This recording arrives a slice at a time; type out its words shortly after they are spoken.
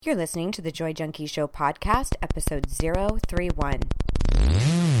You're listening to the Joy Junkie Show podcast, episode 031.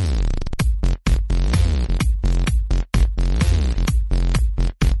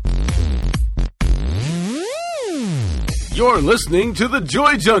 You're listening to the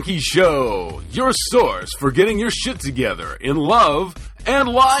Joy Junkie Show, your source for getting your shit together in love and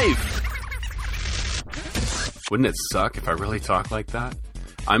life. Wouldn't it suck if I really talked like that?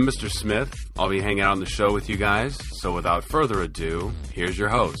 I'm Mr. Smith. I'll be hanging out on the show with you guys. So without further ado, here's your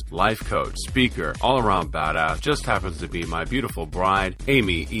host, life coach, speaker, all-around badass, just happens to be my beautiful bride,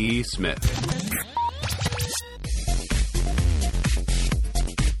 Amy E. Smith.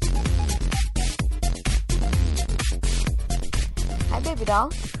 Hi, baby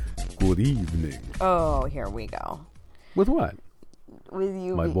doll. Good evening. Oh, here we go. With what? With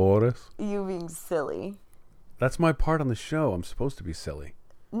you, My Boris? you being silly. That's my part on the show. I'm supposed to be silly.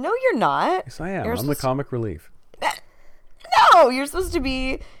 No, you're not. Yes, I am. You're I'm the comic relief. No, you're supposed to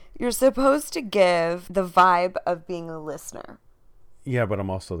be. You're supposed to give the vibe of being a listener. Yeah, but I'm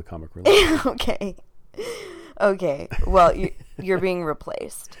also the comic relief. Okay. Well, you're being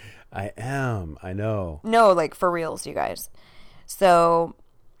replaced. I am. I know. No, like for reals, you guys. So,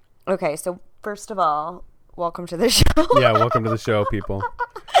 okay. So first of all, welcome to the show. Yeah, welcome to the show, people.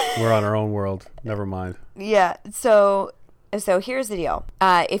 We're on our own world. Never mind. Yeah. So here's the deal.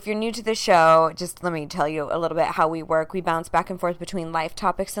 If you're new to the show, just let me tell you a little bit how we work. We bounce back and forth between life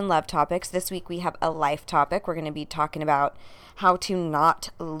topics and love topics. This week we have a life topic. We're going to be talking about how to not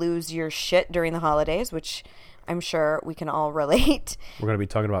lose your shit during the holidays, which I'm sure we can all relate. We're going to be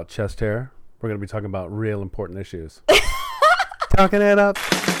talking about chest hair. We're going to be talking about real important issues. Talking it up.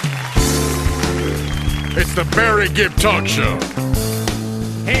 It's the Barry Gibb Talk Show.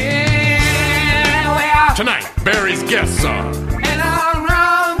 Here we are Tonight, Barry's guests are in a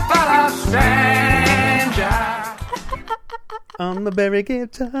room full of strangers. On the Barry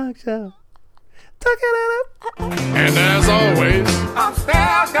Gibb Talk Show. Talking it up. and as always, I'm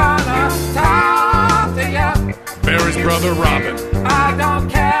still gonna talk to you. Barry's brother Robin. I don't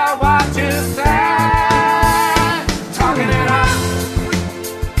care what you say. Talking it up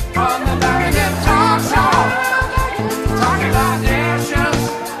on the Barry Gibb Talk Show. Talking about issues.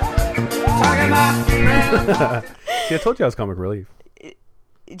 Talking about real. See, I told you I was comic relief.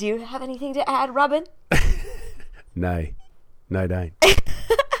 Do you have anything to add, Robin? Nay. Nay.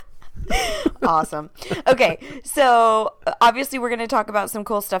 Awesome. Okay, so obviously we're going to talk about some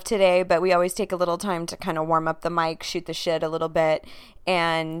cool stuff today, but we always take a little time to kind of warm up the mic, shoot the shit a little bit.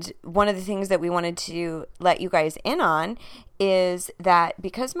 And one of the things that we wanted to let you guys in on is that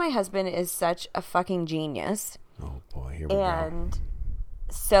because my husband is such a fucking genius, Oh, boy. Here we go. and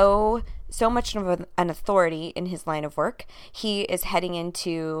so much of an authority in his line of work, he is heading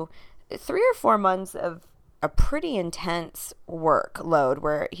into 3 or 4 months of a pretty intense workload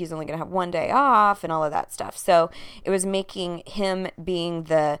where he's only going to have one day off and all of that stuff. So it was making him being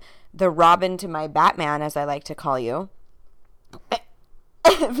the Robin to my Batman, as I like to call you.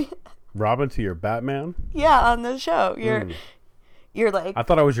 Robin to your Batman? Yeah, on the show. You're like, I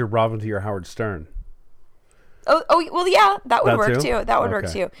thought I was your Robin to your Howard Stern. oh, well, yeah, that would That work too? too. That would work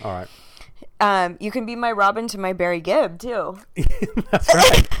Okay. too. All right. You can be my Robin to my Barry Gibb too. That's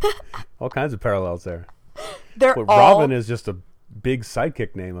right. All kinds of parallels there. They're But all. Robin is just a big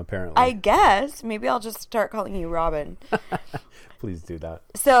sidekick name, apparently. I guess maybe I'll just start calling you Robin. Please do that.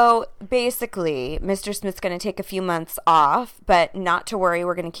 So basically, Mr. Smith's going to take a few months off, but not to worry.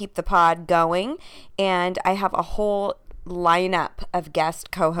 We're going to keep the pod going, and I have a whole lineup of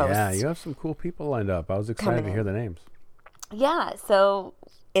guest co-hosts. Yeah, you have some cool people lined up. I was excited Coming to in. hear the names. Yeah, so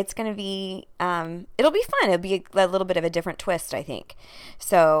it's going to be, it'll be fun. It'll be a little bit of a different twist, I think.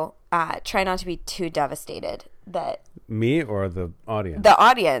 So try not to be too devastated that Me or the audience? the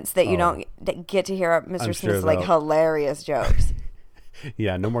audience that you Oh. don't that get to hear Mr. I'm Smith's sure like they'll- hilarious jokes.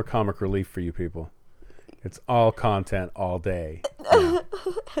 Yeah, no more comic relief for you people. It's all content all day.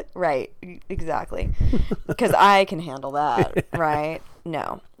 Right, exactly. Because I can handle that, right?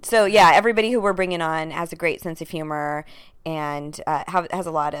 No. So, yeah, everybody who we're bringing on has a great sense of humor and has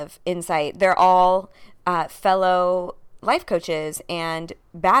a lot of insight. They're all fellow life coaches and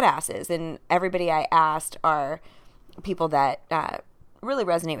badasses. And everybody I asked are people that really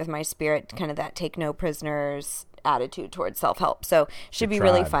resonate with my spirit, kind of that take no prisoners attitude towards self-help. So, should be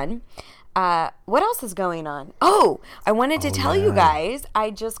really fun. What else is going on? Oh, I wanted to tell you guys,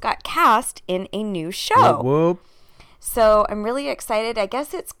 I just got cast in a new show. Whoop, whoop. So I'm really excited. I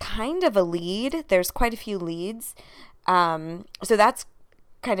guess it's kind of a lead. There's quite a few leads. So that's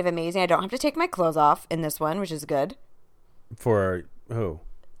kind of amazing. I don't have to take my clothes off in this one, which is good. For who?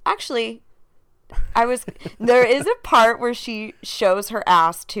 Actually, There is a part where she shows her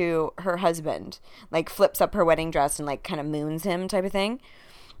ass to her husband, like flips up her wedding dress and like kind of moons him type of thing.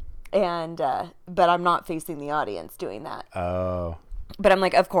 And, but I'm not facing the audience doing that. Oh. But I'm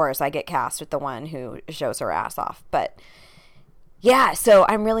like, of course I get cast with the one who shows her ass off. But yeah, so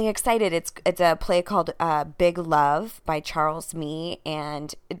I'm really excited. It's a play called Big Love by Charles Mee,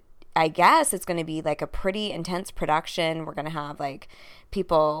 and I guess it's going to be like a pretty intense production. We're going to have like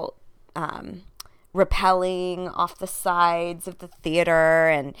people rappelling off the sides of the theater,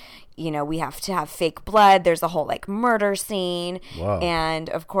 and we have to have fake blood. There's a whole like murder scene. Whoa. And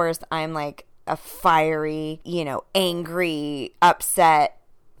of course I'm like a fiery, angry, upset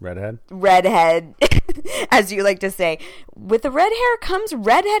redhead, as you like to say. With the red hair comes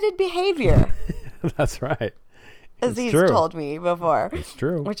redheaded behavior. That's right. As he's told me before. It's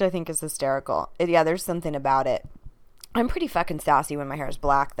true. Which I think is hysterical. Yeah, there's something about it. I'm pretty fucking sassy when my hair is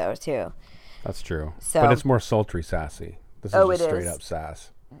black, though, too. That's true. So, but it's more sultry sassy. This is just straight up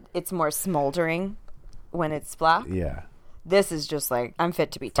sass. It's more smoldering when it's black? Yeah. This is just like, I'm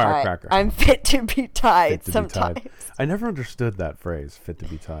fit to be tied. Firecracker. I'm fit to be tied sometimes. Be tied. I never understood that phrase, fit to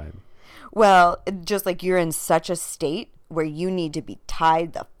be tied. Well, just like you're in such a state where you need to be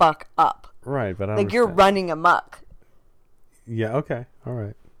tied the fuck up. Right, but I like you're running amok. Yeah, okay. All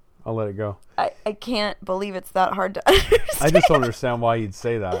right. I'll let it go. I can't believe it's that hard to understand. I just don't understand why you'd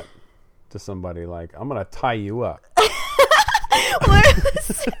say that to somebody. Like, I'm going to tie you up.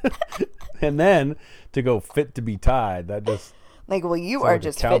 And then to go fit to be tied, that just... Like, well, you are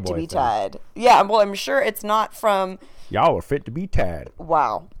just fit to be tied. Yeah, well, I'm sure it's not from... Y'all are fit to be tied.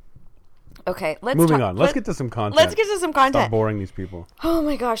 Wow. Okay, Moving on. Let's get to some content. Let's get to some content. Stop boring these people. Oh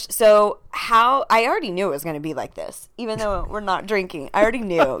my gosh. So I already knew it was going to be like this, even though we're not drinking. I already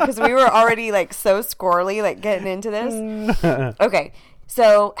knew because we were already like so squirrely, like getting into this. Okay.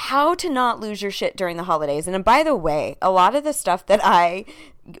 So how to not lose your shit during the holidays. And by the way, a lot of the stuff that I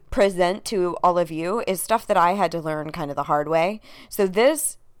present to all of you is stuff that I had to learn kind of the hard way. So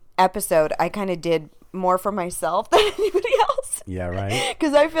this episode, I kind of did more for myself than anybody else. Yeah, right.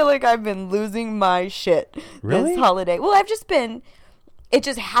 Because I feel like I've been losing my shit this holiday. Well, it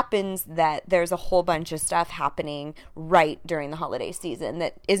just happens that there's a whole bunch of stuff happening right during the holiday season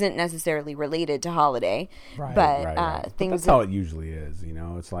that isn't necessarily related to holiday. Right, but things... But that's how it usually is,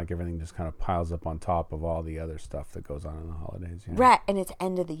 It's like everything just kind of piles up on top of all the other stuff that goes on in the holidays. Right, and it's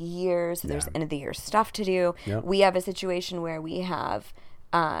end of the year, so there's end of the year stuff to do. Yep. We have a situation where we have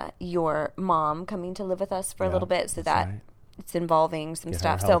your mom coming to live with us for a little bit, so that it's involving some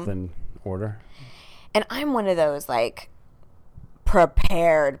stuff. Her health in order. And I'm one of those like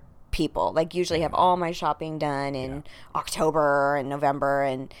prepared people. Like usually have all my shopping done in October and November,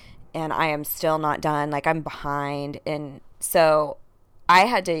 and I am still not done. Like I'm behind, and so I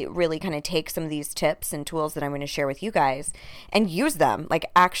had to really kind of take some of these tips and tools that I'm going to share with you guys and use them,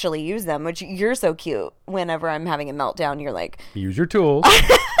 like actually use them, which you're so cute. Whenever I'm having a meltdown, you're like, use your tools.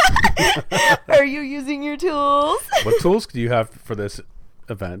 Are you using your tools? What tools do you have for this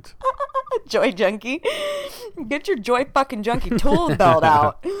event? Joy junkie. Get your joy fucking junkie tool belt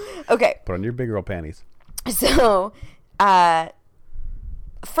out. Okay. Put on your big girl panties. So,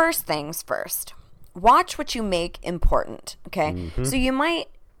 first things first. Watch what you make important, okay? Mm-hmm.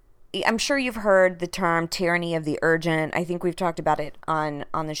 So I'm sure you've heard the term tyranny of the urgent. I think we've talked about it on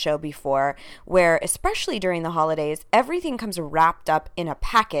the show before, where especially during the holidays, everything comes wrapped up in a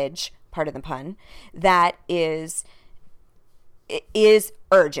package, pardon the pun, that is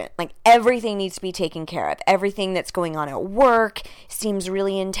urgent. Like everything needs to be taken care of. Everything that's going on at work seems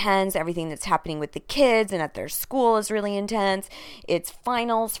really intense. Everything that's happening with the kids and at their school is really intense. It's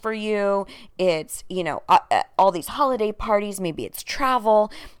finals for you. It's, all these holiday parties. Maybe it's travel.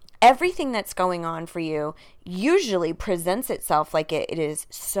 Everything that's going on for you usually presents itself like it is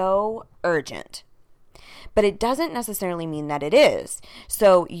so urgent. But it doesn't necessarily mean that it is.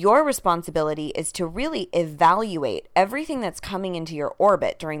 So your responsibility is to really evaluate everything that's coming into your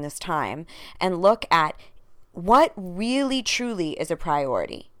orbit during this time and look at what really truly is a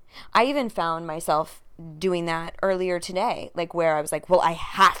priority. I even found myself doing that earlier today, like where I was like, well, I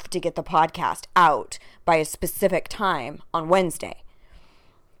have to get the podcast out by a specific time on Wednesday.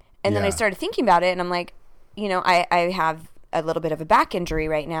 And then I started thinking about it and I'm like, I have a little bit of a back injury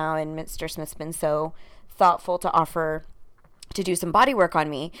right now, and Mr. Smith's been so thoughtful to offer to do some body work on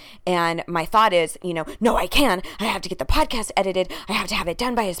me. And my thought is, no, I have to get the podcast edited. I have to have it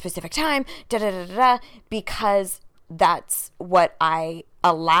done by a specific time, because that's what I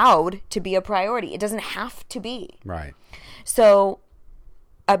allowed to be a priority. It doesn't have to be. Right. So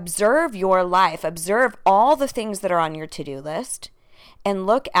observe your life, observe all the things that are on your to-do list, and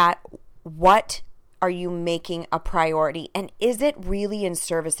look at what are you making a priority? And is it really in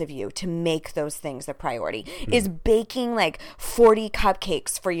service of you to make those things a priority? Is baking like 40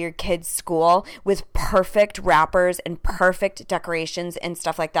 cupcakes for your kids' school with perfect wrappers and perfect decorations and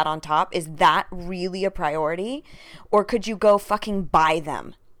stuff like that on top, is that really a priority? Or could you go fucking buy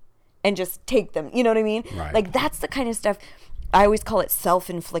them and just take them? You know what I mean? Right. Like, that's the kind of stuff. I always call it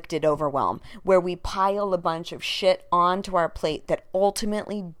self-inflicted overwhelm, where we pile a bunch of shit onto our plate that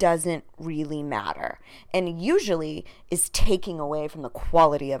ultimately doesn't really matter and usually is taking away from the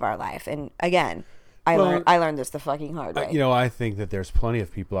quality of our life. And again, I learned this the fucking hard way. You know, I think that there's plenty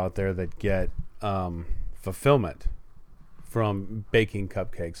of people out there that get fulfillment from baking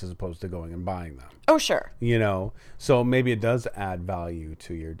cupcakes as opposed to going and buying them. Oh, sure. You know, so maybe it does add value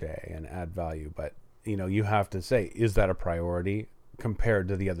to your day and add value, but you know, you have to say, is that a priority compared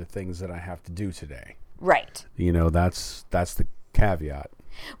to the other things that I have to do today? Right. You know, that's the caveat.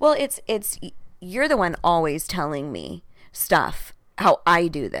 Well, it's you're the one always telling me stuff, how I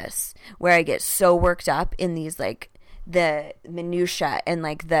do this, where I get so worked up in these, like, the minutia and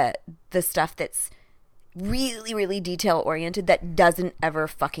like the stuff that's really, really detail oriented that doesn't ever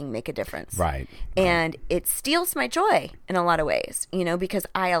fucking make a difference. Right. And it steals my joy in a lot of ways, you know, because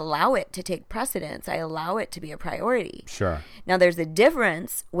I allow it to take precedence. I allow it to be a priority. Sure. Now, there's a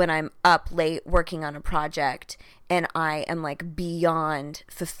difference when I'm up late working on a project and I am like beyond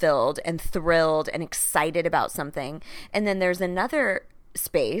fulfilled and thrilled and excited about something. And then there's another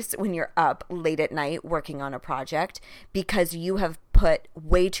space when you're up late at night working on a project because you have put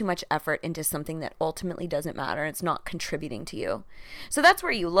way too much effort into something that ultimately doesn't matter. It's not contributing to you. So that's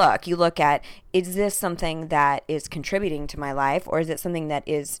where you look. You look at, is this something that is contributing to my life, or is it something that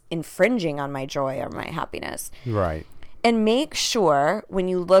is infringing on my joy or my happiness? Right. And make sure when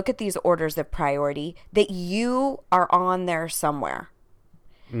you look at these orders of priority that you are on there somewhere.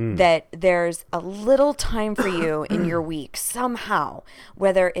 That there's a little time for you in your week somehow,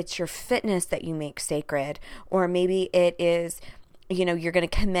 whether it's your fitness that you make sacred, or maybe it is, you know, you're going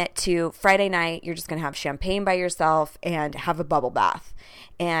to commit to Friday night, you're just going to have champagne by yourself and have a bubble bath.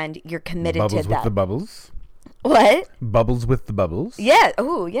 And you're committed Bubbles to that. with the bubbles. What? Bubbles with the bubbles. Yeah.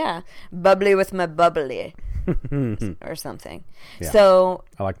 Oh, yeah. Bubbly with my bubbly. Or something. Yeah. So.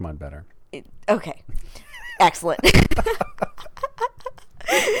 I like mine better. Okay. Excellent.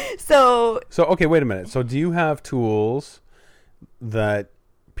 So okay, wait a minute. So do you have tools that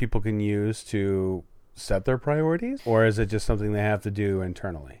people can use to set their priorities, or is it just something they have to do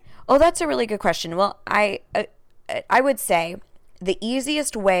internally? Oh, that's a really good question. Well, I would say the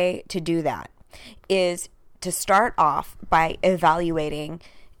easiest way to do that is to start off by evaluating.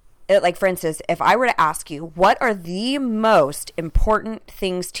 Like, for instance, if I were to ask you, what are the most important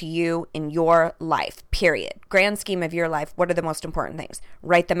things to you in your life, period? Grand scheme of your life, what are the most important things?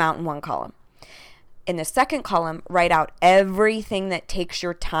 Write them out in one column. In the second column, write out everything that takes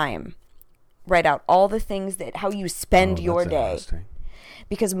your time. Write out all the things that, how you spend your day.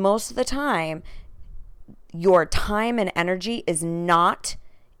 Because most of the time, your time and energy is not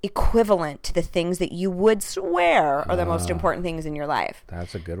equivalent to the things that you would swear are the most important things in your life.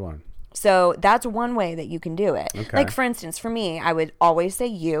 That's a good one. So that's one way that you can do it. Okay. Like, for instance, for me, I would always say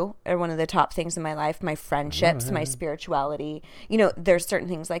you are one of the top things in my life, my friendships, my spirituality. You know, there's certain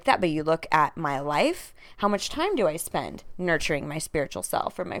things like that. But you look at my life, how much time do I spend nurturing my spiritual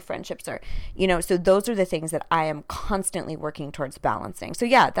self or my friendships? Or, you know, so those are the things that I am constantly working towards balancing. So,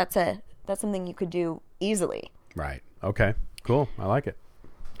 yeah, that's something you could do easily. Right. Okay. Cool. I like it.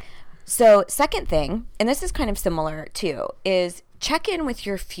 So second thing, and this is kind of similar too, is check in with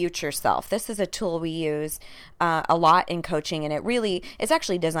your future self. This is a tool we use a lot in coaching, and it's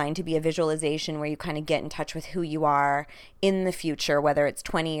actually designed to be a visualization where you kind of get in touch with who you are in the future, whether it's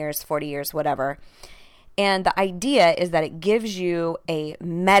 20 years, 40 years, whatever. And the idea is that it gives you a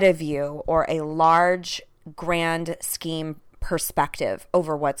meta view or a large, grand scheme perspective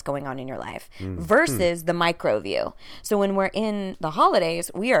over what's going on in your life versus the micro view. So when we're in the holidays,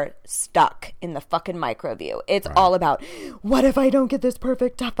 we are stuck in the fucking micro view. It's all about, what if I don't get this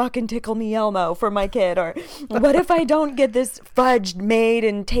perfect fucking tickle me Elmo for my kid? Or what if I don't get this fudge made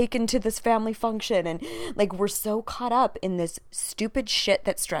and taken to this family function? And like, we're so caught up in this stupid shit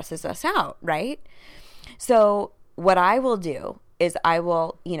that stresses us out, right? So what I will do is I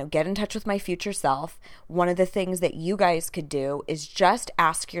will, get in touch with my future self. One of the things that you guys could do is just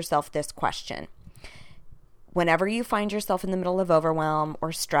ask yourself this question. Whenever you find yourself in the middle of overwhelm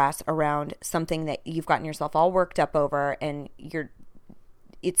or stress around something that you've gotten yourself all worked up over and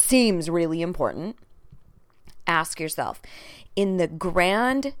it seems really important, ask yourself, in the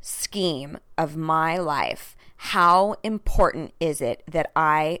grand scheme of my life, how important is it that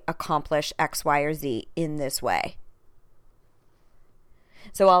I accomplish X, Y, or Z in this way?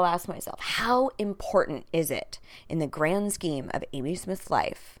 So I'll ask myself, how important is it in the grand scheme of Amy Smith's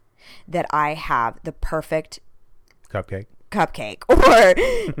life that I have the perfect Cupcake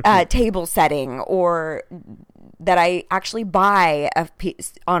or table setting, or that I actually buy a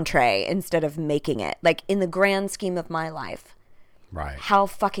entree instead of making it? Like, in the grand scheme of my life, Right. how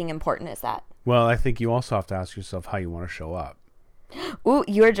fucking important is that? Well, I think you also have to ask yourself how you want to show up. Ooh,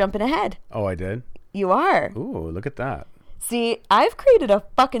 you're jumping ahead. Oh, I did? You are. Ooh, look at that. See, I've created a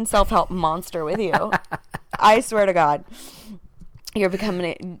fucking self-help monster with you. I swear to God. You're becoming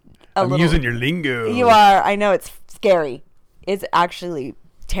a I'm little... using your lingo. You are. I know, it's scary. It's actually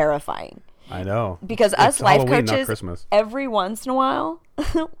terrifying. I know. Because it's us life Halloween, not coaches, Christmas. every once in a while,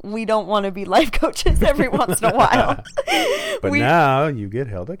 we don't want to be life coaches every once in a while. But now you get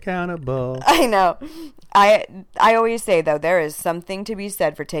held accountable. I know. I always say, though, there is something to be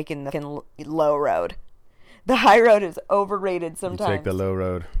said for taking the fucking low road. The high road is overrated sometimes. You take the low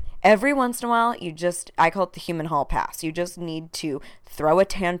road. Every once in a while, I call it the human hall pass. You just need to throw a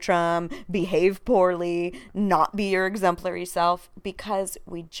tantrum, behave poorly, not be your exemplary self, because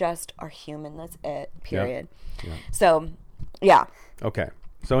we just are human. That's it, period. Yep. So, yeah. Okay.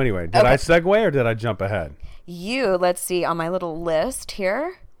 So anyway, did I segue or did I jump ahead? Let's see, on my little list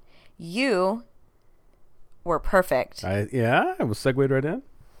here, you were perfect. I was segued right in.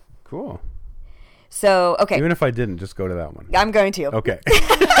 Cool. So, okay. Even if I didn't, just go to that one. I'm going to. Okay.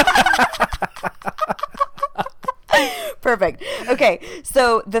 Perfect. Okay.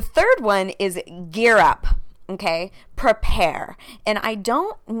 So the third one is gear up. Okay. Prepare. And I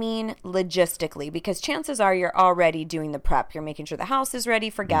don't mean logistically, because chances are you're already doing the prep. You're making sure the house is ready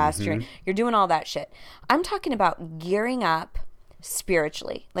for guests. Mm-hmm. You're doing all that shit. I'm talking about gearing up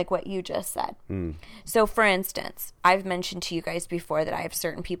spiritually, like what you just said. So for instance, I've mentioned to you guys before that I have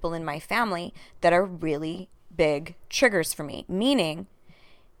certain people in my family that are really big triggers for me, meaning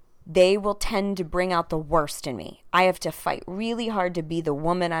they will tend to bring out the worst in me. I have to fight really hard to be the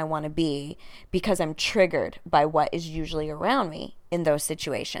woman I want to be because I'm triggered by what is usually around me in those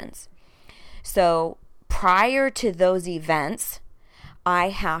situations. So prior to those events, I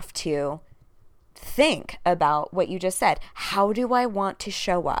have to think about what you just said. How do I want to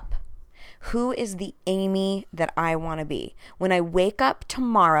show up? Who is the Amy that I want to be? When I wake up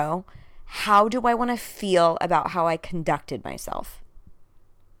tomorrow, how do I want to feel about how I conducted myself?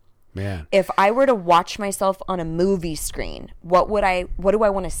 Man. If I were to watch myself on a movie screen, what do I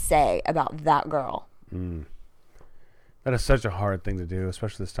want to say about that girl? That is such a hard thing to do,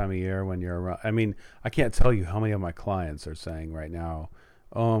 especially this time of year when you're around. I mean, I can't tell you how many of my clients are saying right now,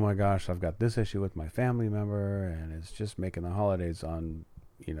 oh my gosh, I've got this issue with my family member and it's just making the holidays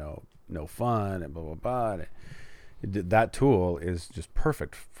no fun and blah, blah, blah. That tool is just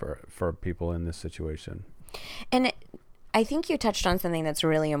perfect for people in this situation. And I think you touched on something that's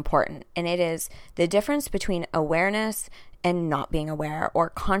really important, and it is the difference between awareness and not being aware, or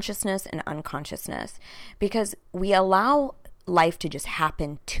consciousness and unconsciousness, because we allow life to just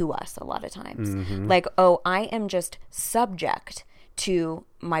happen to us a lot of times. Mm-hmm. Like, oh, I am just subject to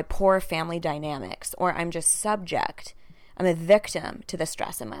my poor family dynamics, or I'm a victim to the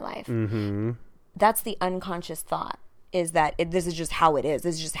stress in my life. Mm-hmm. That's the unconscious thought, is that this is just how it is.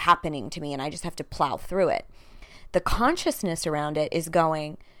 This is just happening to me and I just have to plow through it. The consciousness around it is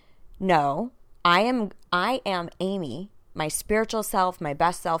going, no, I am Amy, my spiritual self, my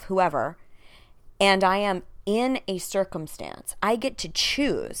best self, whoever, and I am in a circumstance. I get to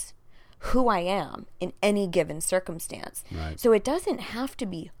choose who I am in any given circumstance. Right. So it doesn't have to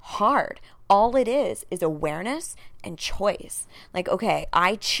be hard. All it is awareness and choice. Like, okay,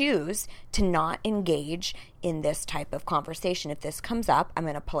 I choose to not engage in this type of conversation. If this comes up, I'm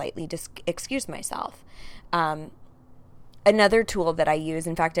going to politely excuse myself. Another tool that I use,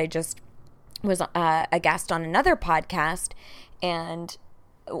 in fact, I just was a guest on another podcast, and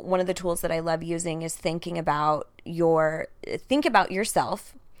one of the tools that I love using is think about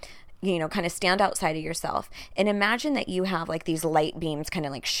yourself, kind of stand outside of yourself and imagine that you have like these light beams kind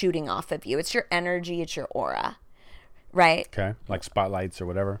of like shooting off of you. It's your energy, it's your aura, right? Okay. Like spotlights or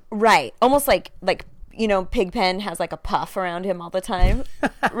whatever. Right. Almost like Pigpen has like a puff around him all the time,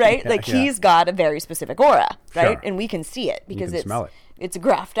 right? He's got a very specific aura, right? Sure. And we can see it because smell it. It's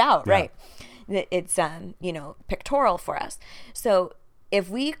graphed out, Yeah. right? It's pictorial for us. So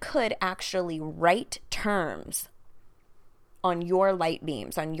if we could actually write terms on your light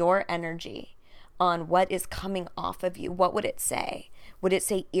beams, on your energy, on what is coming off of you, what would it say? Would it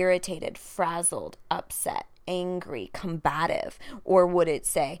say irritated, frazzled, upset, angry, combative? Or would it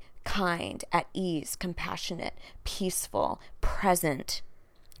say kind, at ease, compassionate, peaceful, present,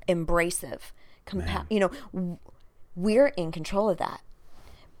 embracive, we're in control of that.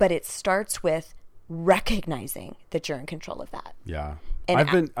 But it starts with recognizing that you're in control of that. Yeah.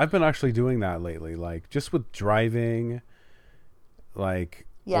 And I've been actually doing that lately, like just with driving, like,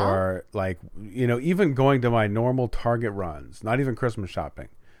 or like, even going to my normal Target runs, not even Christmas shopping,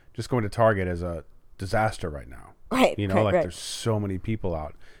 just going to Target is a disaster right now. Right. Like right. there's so many people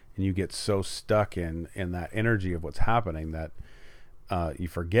out and you get so stuck in that energy of what's happening that you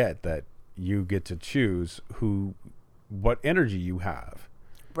forget that you get to choose what energy you have.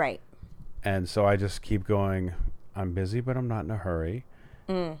 Right. And so I just keep going, I'm busy, but I'm not in a hurry.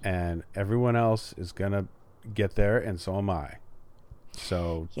 And everyone else is going to get there, and so am I.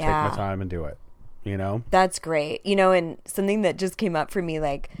 So take my time and do it, That's great. And something that just came up for me,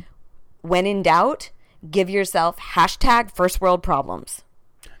 like, when in doubt, give yourself # first world problems.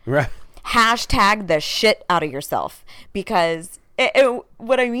 Right. # the shit out of yourself. Because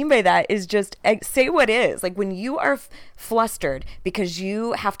what I mean by that is just say what is. Like, when you are flustered because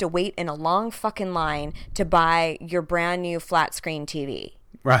you have to wait in a long fucking line to buy your brand new flat screen TV.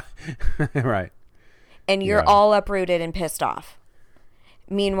 Right. Right. And you're all uprooted and pissed off.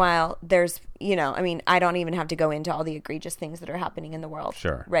 Meanwhile, there's, I don't even have to go into all the egregious things that are happening in the world.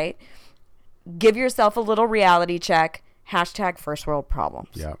 Sure. Right? Give yourself a little reality check. # first world problems.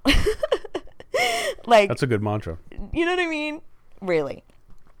 Yeah. Like, that's a good mantra. You know what I mean? Really.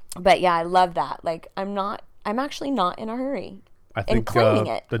 But yeah, I love that. Like, I'm actually not in a hurry. I think claiming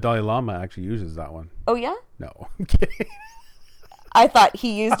it. The Dalai Lama actually uses that one. Oh, yeah? No, I'm kidding. I thought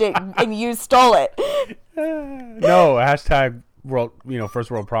he used it and you stole it. No, # world,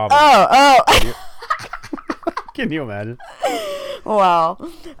 first world problem. Oh. Can you imagine? Wow.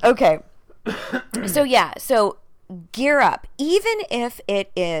 Okay. So gear up. Even if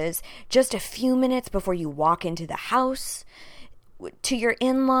it is just a few minutes before you walk into the house, to your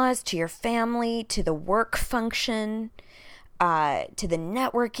in-laws, to your family, to the work function, to the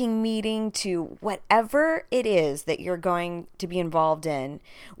networking meeting, to whatever it is that you're going to be involved in,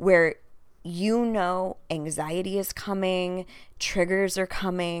 where anxiety is coming, triggers are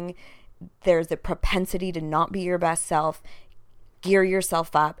coming, there's a propensity to not be your best self. Gear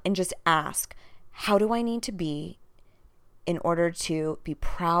yourself up and just ask, how do I need to be in order to be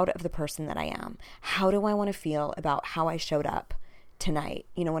proud of the person that I am? How do I want to feel about how I showed up tonight?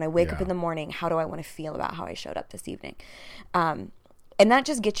 When I wake up in the morning, how do I want to feel about how I showed up this evening? And that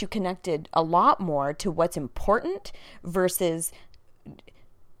just gets you connected a lot more to what's important versus,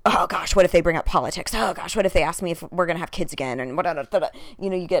 oh gosh, what if they bring up politics? Oh gosh, what if they ask me if we're going to have kids again? And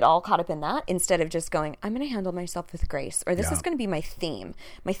you get all caught up in that instead of just going, I'm going to handle myself with grace, or this is going to be my theme.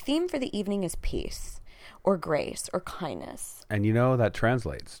 My theme for the evening is peace or grace or kindness. And that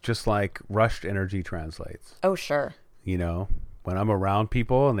translates just like rushed energy translates. Oh, sure. When I'm around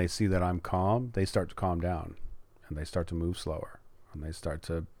people and they see that I'm calm, they start to calm down and they start to move slower and they start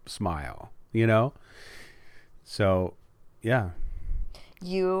to smile, So, yeah.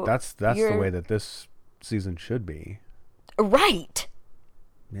 That's the way that this season should be. Right.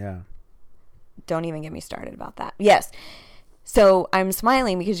 Yeah. Don't even get me started about that. Yes. So I'm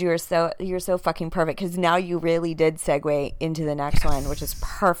smiling because you're so fucking perfect, because now you really did segue into the next one, which is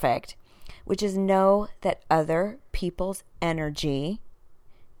perfect, which is know that other people's energy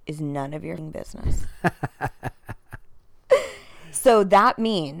is none of your business. So that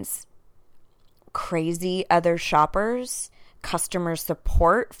means crazy other shoppers, customer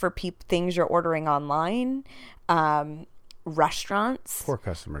support for things you're ordering online, restaurants. Poor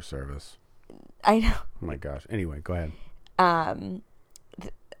customer service. I know. Oh my gosh. Anyway, go ahead.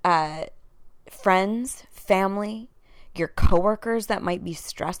 Friends, family, your coworkers that might be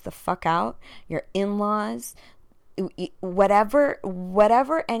stressed the fuck out, your in-laws,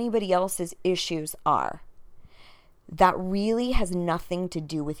 whatever anybody else's issues are, that really has nothing to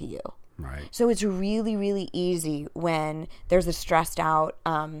do with you. Right. So it's really, really easy when there's a stressed out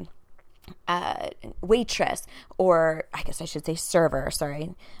waitress, or I guess I should say server,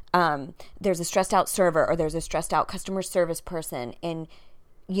 sorry. There's a stressed out server, or there's a stressed out customer service person, and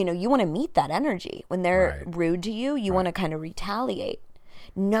you want to meet that energy. When they're rude to you, you want to kind of retaliate.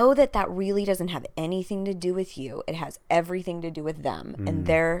 Know that really doesn't have anything to do with you. It has everything to do with them and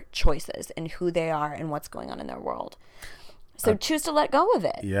their choices and who they are and what's going on in their world. So choose to let go of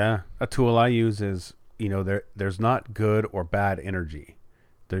it. Yeah. A tool I use is, there's not good or bad energy.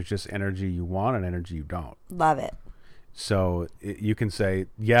 There's just energy you want and energy you don't. Love it. So you can say,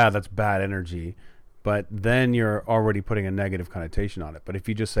 yeah, that's bad energy, But then you're already putting a negative connotation on it. But if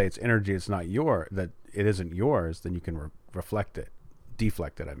you just say it's energy, it's not that it isn't yours, then you can deflect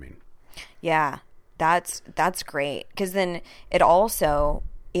it. I mean. Yeah, that's great, because then it also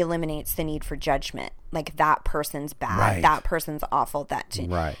eliminates the need for judgment. Like, that person's bad, Right. that person's awful,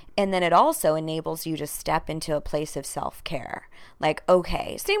 Right. And then it also enables you to step into a place of self-care. Like,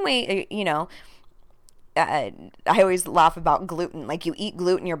 okay, same way, I always laugh about gluten. Like, you eat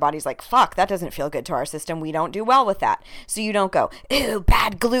gluten, your body's like, fuck, that doesn't feel good to our system. We don't do well with that. So you don't go, ew,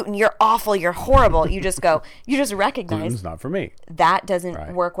 bad gluten, you're awful, you're horrible. You just go, you just recognize Gluten's not for me. that doesn't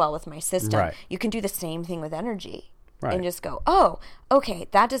Right. work well with my system. Right. You can do the same thing with energy. Right. And just go, oh, okay,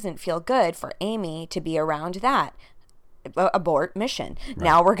 that doesn't feel good for Amy to be around that. Abort mission. Right.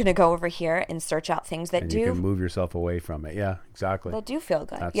 Now we're going to go over here and search out things that You can move yourself away from it. Yeah, exactly. That do feel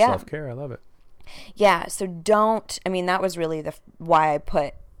good. That's yeah. self-care. I love it. Yeah, so that was really why I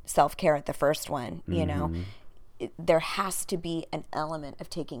put self-care at the first one, there has to be an element of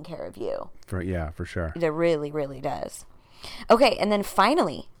taking care of you. For sure. It really, really does. Okay, and then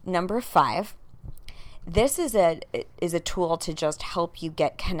finally, number 5, this is a tool to just help you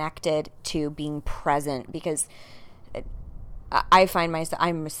get connected to being present, because I find myself,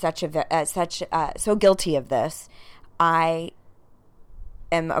 I'm so guilty of this. I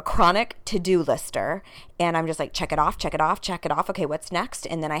am a chronic to-do lister, and I'm just like, check it off. Okay, what's next?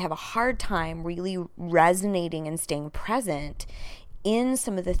 And then I have a hard time really resonating and staying present in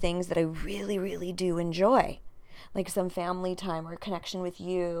some of the things that I really, really do enjoy, like some family time or connection with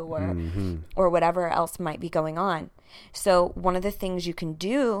you, or whatever else might be going on. So one of the things you can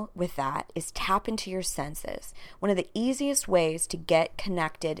do with that is tap into your senses. One of the easiest ways to get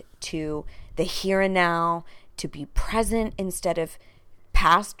connected to the here and now, to be present instead of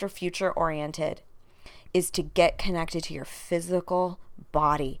past or future oriented, is to get connected to your physical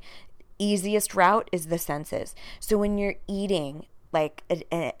body. Easiest route is the senses. So when you're eating like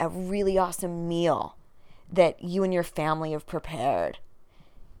a really awesome meal that you and your family have prepared,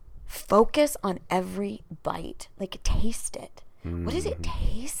 focus on every bite. Like, taste it. What does it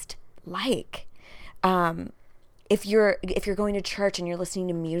taste like? If you're going to church and you're listening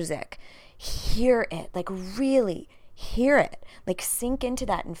to music, hear it. Like, really hear it. Like, sink into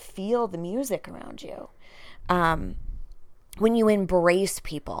that and feel the music around you. When you embrace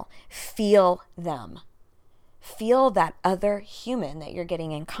people, feel them. Feel that other human that you're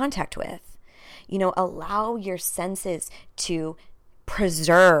getting in contact with. Allow your senses to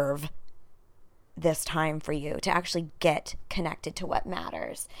preserve this time for you to actually get connected to what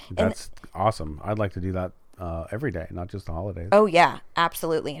matters. That's awesome. I'd like to do that every day, not just the holidays. Oh, yeah,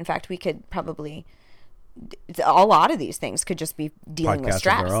 absolutely. In fact, we could probably... a lot of these things could just be dealing with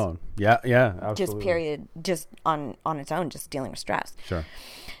stress. Podcasts of their own. Yeah, absolutely. Just on its own, just dealing with stress. Sure.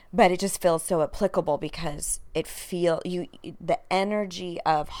 But it just feels so applicable because the energy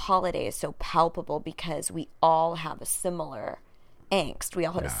of holiday is so palpable, because we all have a similar angst. We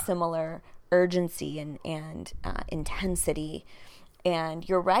all have a similar urgency and intensity. And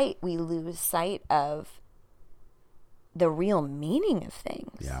you're right, we lose sight of the real meaning of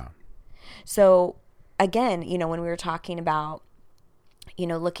things. Yeah. So again, when we were talking about,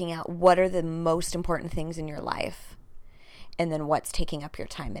 looking at what are the most important things in your life, and then what's taking up your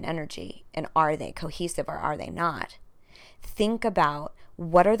time and energy, and are they cohesive or are they not? Think about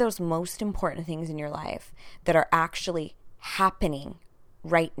what are those most important things in your life that are actually happening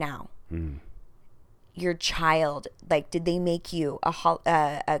right now. Your child, like, did they make you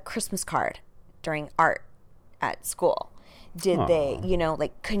a Christmas card during art at school? Did they,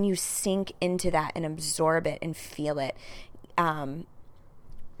 can you sink into that and absorb it and feel it?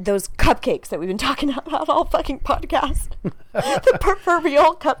 Those cupcakes that we've been talking about all fucking podcast. The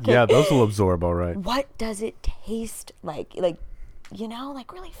proverbial cupcake. Yeah, those will absorb all right. What does it taste like? Like,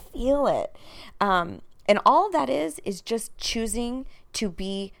 really feel it. And all that is just choosing to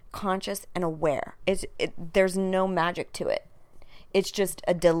be conscious and aware. There's no magic to it. It's just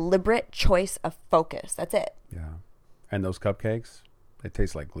a deliberate choice of focus. That's it. Yeah. And those cupcakes, they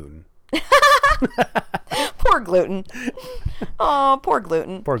taste like gluten. Poor gluten. Oh, poor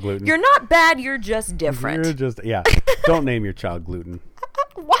gluten. Poor gluten. You're not bad, you're just different. Don't name your child gluten.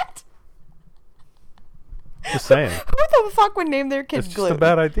 What? Just saying. Who the fuck would name their kid It's gluten? just a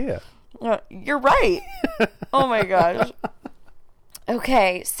bad idea. You're right. Oh my gosh.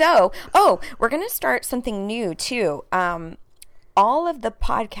 Okay, so, we're going to start something new too. All of the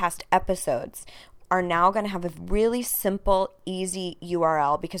podcast episodes are now going to have a really simple, easy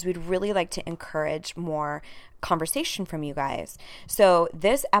URL, because we'd really like to encourage more conversation from you guys. So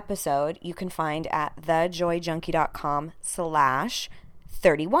this episode you can find at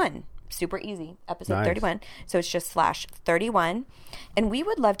thejoyjunkie.com/31. super easy, episode Nice. 31. So it's just /31. And we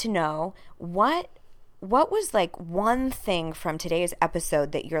would love to know what was like one thing from today's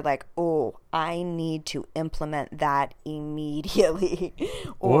episode that you're like, oh, I need to implement that immediately,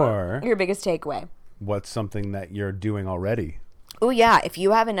 or your biggest takeaway. What's something that you're doing already? Oh, yeah. If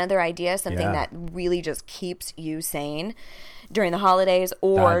you have another idea, something Yeah. that really just keeps you sane during the holidays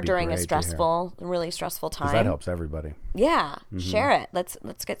or That'd be during a great to hear. really stressful 'Cause time. that helps everybody. Yeah, share it. Let's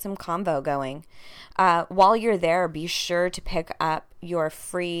get some convo going. While you're there, be sure to pick up your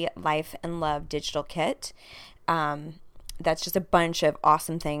free Life and Love digital kit. That's just a bunch of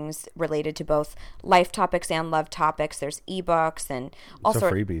awesome things related to both life topics and love topics. There's ebooks and all So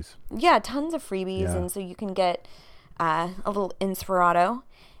sorts. freebies. Yeah, tons of freebies, Yeah. and so you can get a little Inspirato,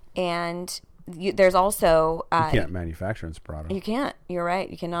 and there's also You can't manufacture Inspirato. you can't. You're right.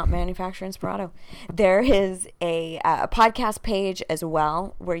 You cannot manufacture Inspirato. There is a podcast page as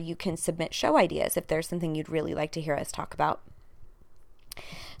well where you can submit show ideas if there's something you'd really like to hear us talk about.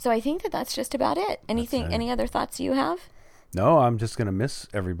 So I think that's just about it. Any other thoughts you have? No, I'm just going to miss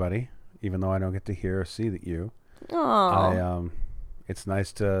everybody, even though I don't get to hear or see you. Oh, It's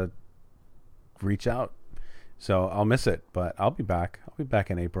nice to reach out. So I'll miss it, but I'll be back. I'll be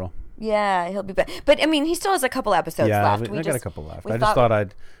back in April. yeah, he'll be back. But I mean, he still has a couple episodes left. I got a couple left. we I just thought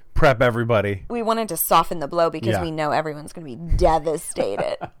I'd prep everybody. we wanted to soften the blow because Yeah. we know everyone's going to be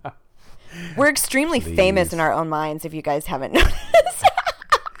devastated. We're extremely famous in our own minds, if you guys haven't noticed.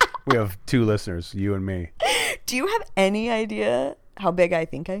 We have 2 listeners, you and me. Do you have any idea how big I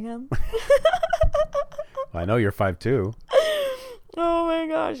think I am? I know you're 5'2". Oh my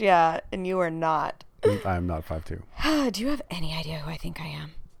gosh, yeah. And you are not. I'm not 5'2". Do you have any idea who I think I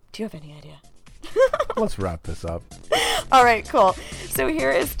am? Do you have any idea? Let's wrap this up. All right, cool. So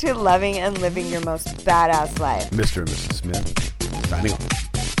here is to loving and living your most badass life. Mr. and Mrs. Smith, signing off.